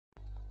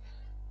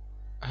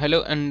Hello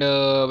and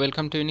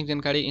welcome to Unique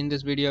Jankari. In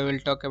this video, I will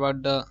talk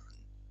about the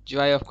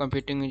joy of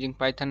computing using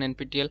Python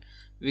NPTEL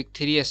Week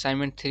 3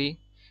 Assignment 3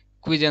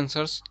 quiz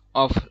answers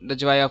of the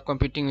joy of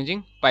computing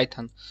using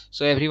Python.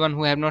 So everyone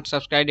who have not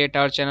subscribed yet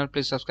our channel,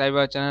 please subscribe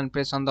our channel and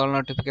press on the all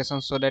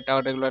notifications so that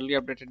our regularly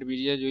updated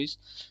videos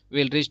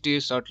will reach to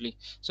you shortly.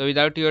 So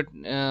without your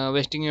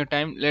wasting your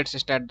time, let's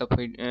start the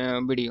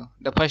video.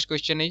 The first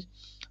question is,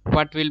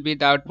 what will be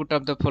the output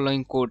of the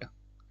following code?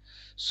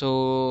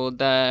 So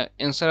the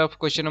answer of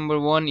question number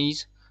 1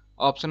 is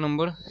option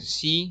number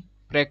C,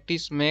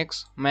 practice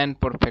makes man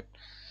perfect.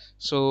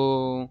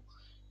 So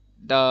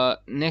the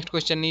next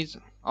question is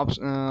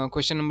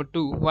question number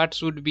 2, what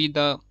should be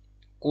the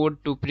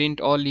code to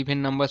print all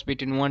even numbers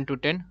between 1 to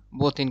 10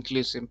 both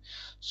inclusive?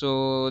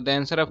 So the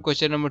answer of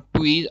question number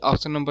 2 is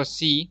option number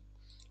C.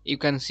 You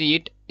can see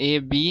it A,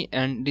 B,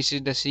 and this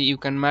is the C. You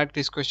can mark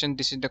this question.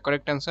 This is the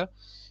correct answer.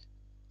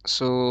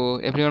 So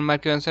everyone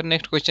mark your answer.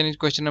 Next question is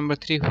question number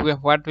 3,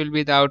 what will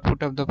be the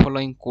output of the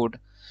following code?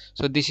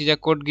 So this is a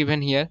code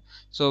given here,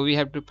 so we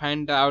have to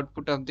find the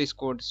output of this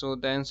code. So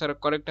the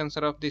correct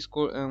answer of this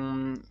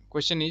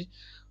question is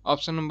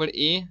option number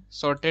A,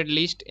 sorted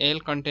list L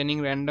containing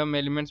random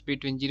elements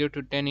between 0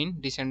 to 10 in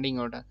descending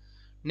order.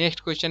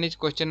 Next question is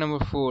question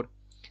number 4,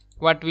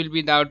 what will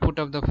be the output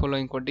of the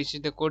following code? This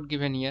is the code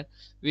given here.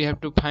 We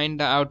have to find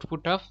the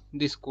output of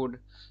this code.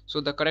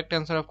 So the correct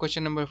answer of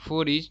question number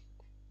 4 is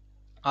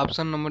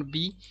option number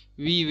B,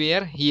 we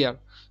were here.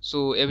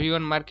 So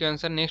everyone mark your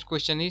answer. Next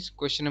question is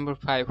question number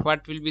 5,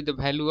 what will be the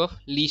value of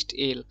list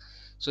L?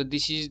 So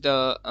this is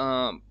the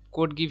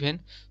code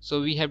given,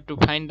 so we have to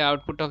find the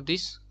output of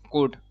this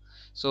code.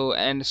 So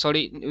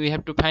we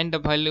have to find the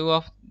value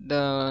of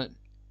the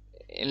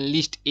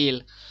list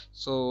L.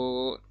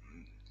 So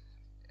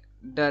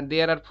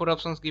there are 4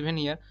 options given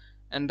here,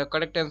 and the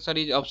correct answer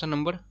is option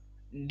number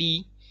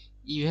D,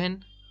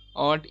 even,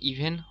 odd,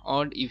 even,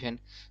 odd, even.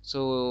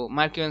 So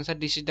mark your answer.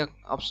 This is the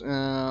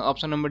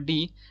option number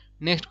D.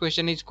 Next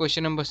question is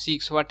question number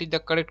 6, what is the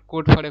correct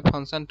code for a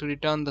function to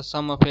return the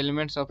sum of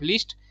elements of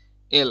list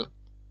L?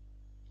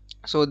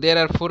 So there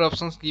are 4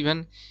 options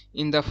given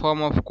in the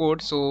form of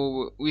code,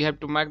 so we have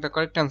to mark the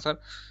correct answer.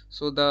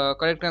 So the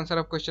correct answer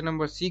of question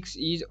number 6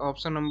 is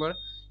option number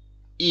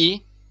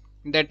A.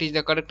 That is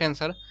the correct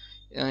answer.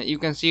 You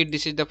can see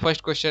this is the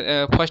first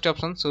question, first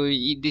option, so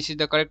this is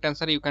the correct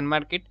answer. You can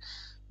mark it.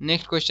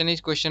 Next question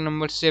is question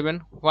number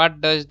 7,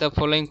 what does the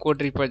following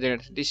code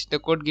represent? This is the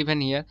code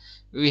given here.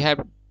 We have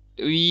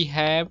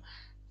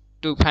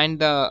to find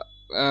the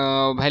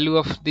value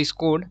of this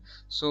code.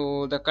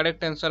 So the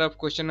correct answer of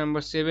question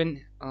number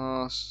 7,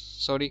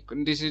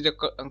 this is the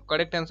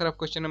correct answer of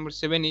question number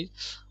 7 is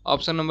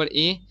option number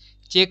A,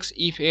 checks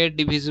if A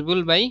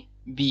divisible by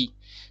B.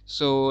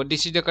 So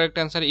this is the correct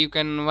answer. You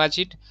can watch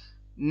it.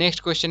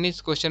 Next question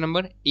is question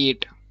number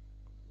 8.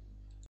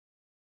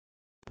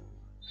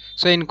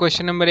 So in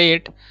question number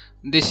 8,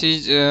 this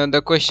is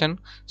the question,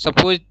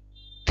 suppose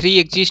 3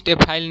 exists a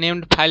file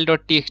named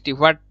file.txt,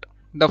 what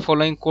the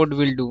following code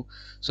will do?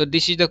 So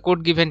this is the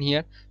code given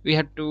here. We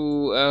have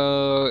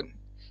to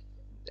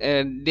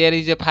there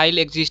is a file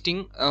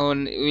existing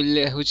on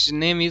which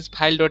name is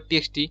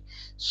file.txt.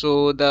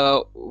 so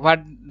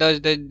what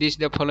does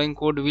the following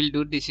code will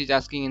do? This is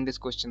asking in this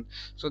question.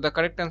 So the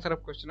correct answer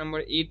of question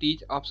number 8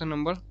 is option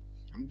number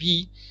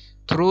B,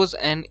 throws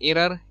an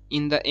error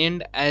in the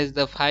end as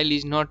the file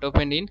is not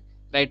opened in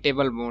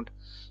writable mode.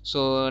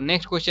 So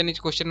next question is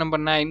question number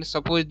 9,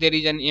 suppose there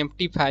is an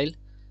empty file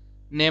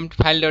named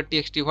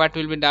file.txt, what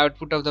will be the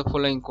output of the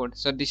following code?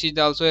 So this is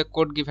also a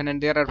code given,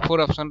 and there are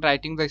 4 options: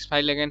 writing this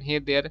file again, here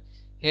they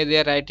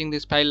are writing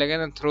this file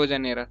again, and throws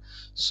an error.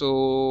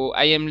 So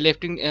I am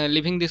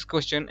leaving this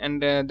question,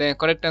 and the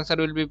correct answer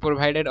will be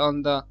provided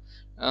on the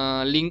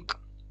link.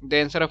 The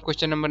answer of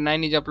question number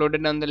 9 is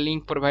uploaded on the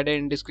link provided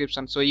in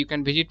description, so you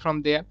can visit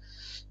from there,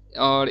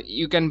 or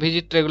you can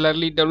visit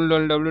regularly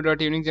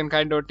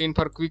www.uniquejankari.in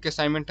for quick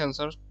assignment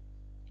answers.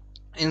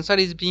 Answer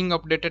is being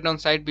updated on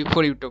site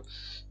before YouTube.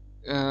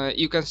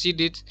 You can see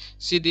this.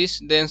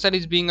 The answer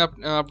is being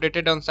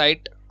updated on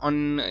site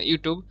on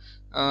YouTube.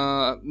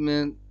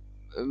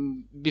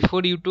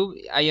 Before YouTube,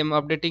 I am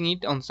updating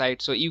it on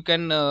site, so you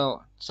can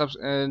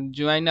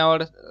join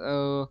our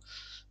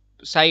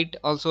site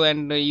also,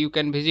 and you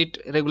can visit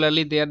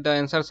regularly there. The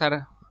answers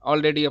are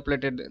already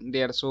uploaded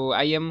there. So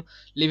I am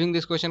leaving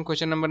this question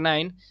number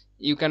 9.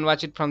 You can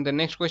watch it from the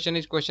next question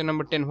is question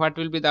number 10, what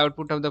will be the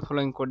output of the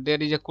following code?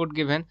 There is a code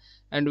given,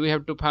 and we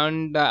have to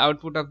find the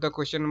output of the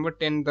question number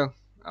 10, the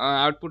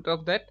output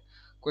of that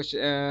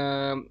question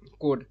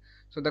code.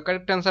 So the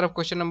correct answer of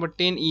question number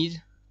 10 is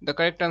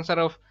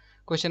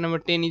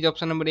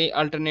option number A,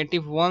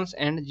 alternative ones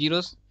and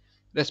zeros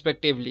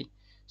respectively.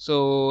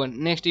 So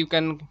next you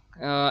can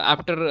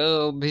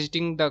after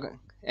visiting the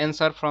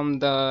answer from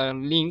the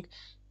link,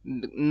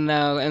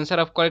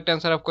 correct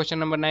answer of question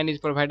number 9 is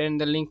provided in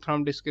the link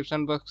from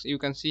description box. You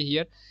can see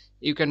here.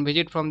 You can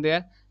visit from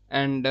there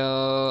and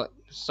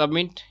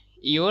submit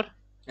your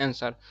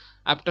answer.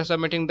 After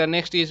submitting the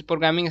next is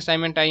programming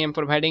assignment I am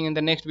providing in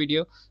the next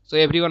video. So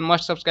everyone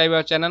must subscribe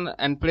our channel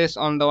and place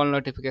on the all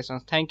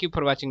notifications. Thank you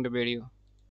for watching the video.